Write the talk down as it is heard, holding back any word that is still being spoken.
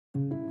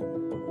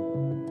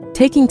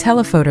Taking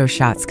telephoto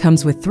shots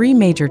comes with three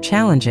major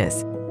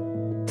challenges: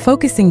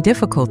 focusing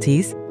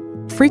difficulties,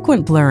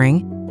 frequent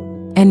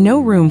blurring, and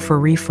no room for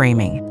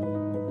reframing.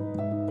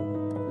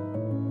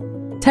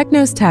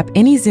 TECNO's Tap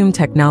Any Zoom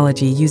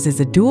technology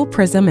uses a dual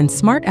prism and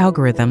smart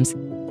algorithms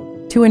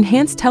to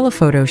enhance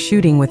telephoto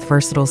shooting with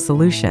versatile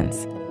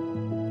solutions.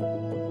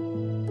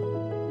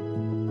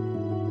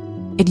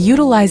 It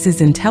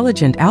utilizes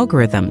intelligent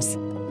algorithms.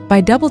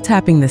 By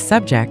double-tapping the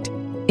subject,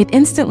 it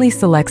instantly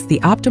selects the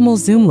optimal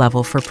zoom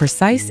level for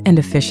precise and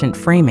efficient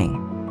framing.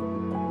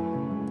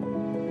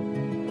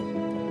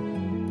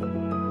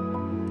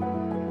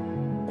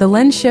 The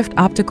lens shift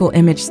optical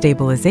image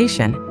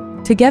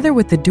stabilization, together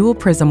with the dual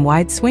prism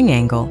wide swing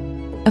angle,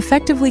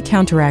 effectively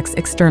counteracts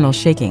external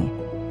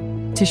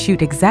shaking to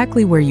shoot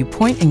exactly where you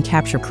point and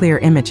capture clear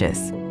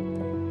images.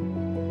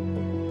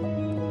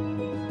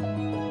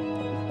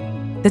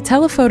 The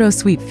telephoto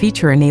sweep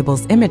feature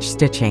enables image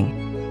stitching,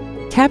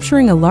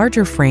 capturing a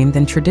larger frame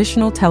than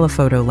traditional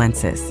telephoto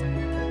lenses.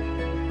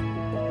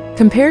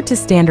 Compared to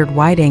standard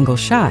wide-angle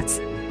shots,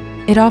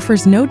 it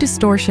offers no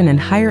distortion and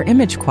higher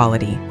image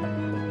quality,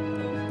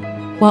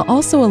 while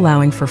also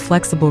allowing for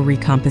flexible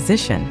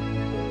recomposition.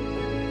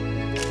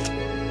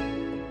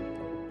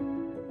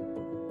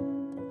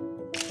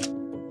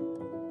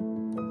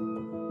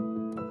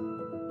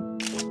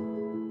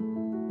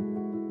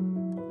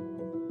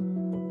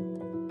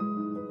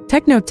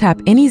 TECNO Tap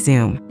Any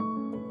Zoom.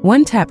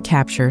 One tap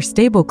capture,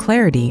 stable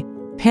clarity,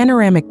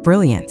 panoramic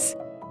brilliance.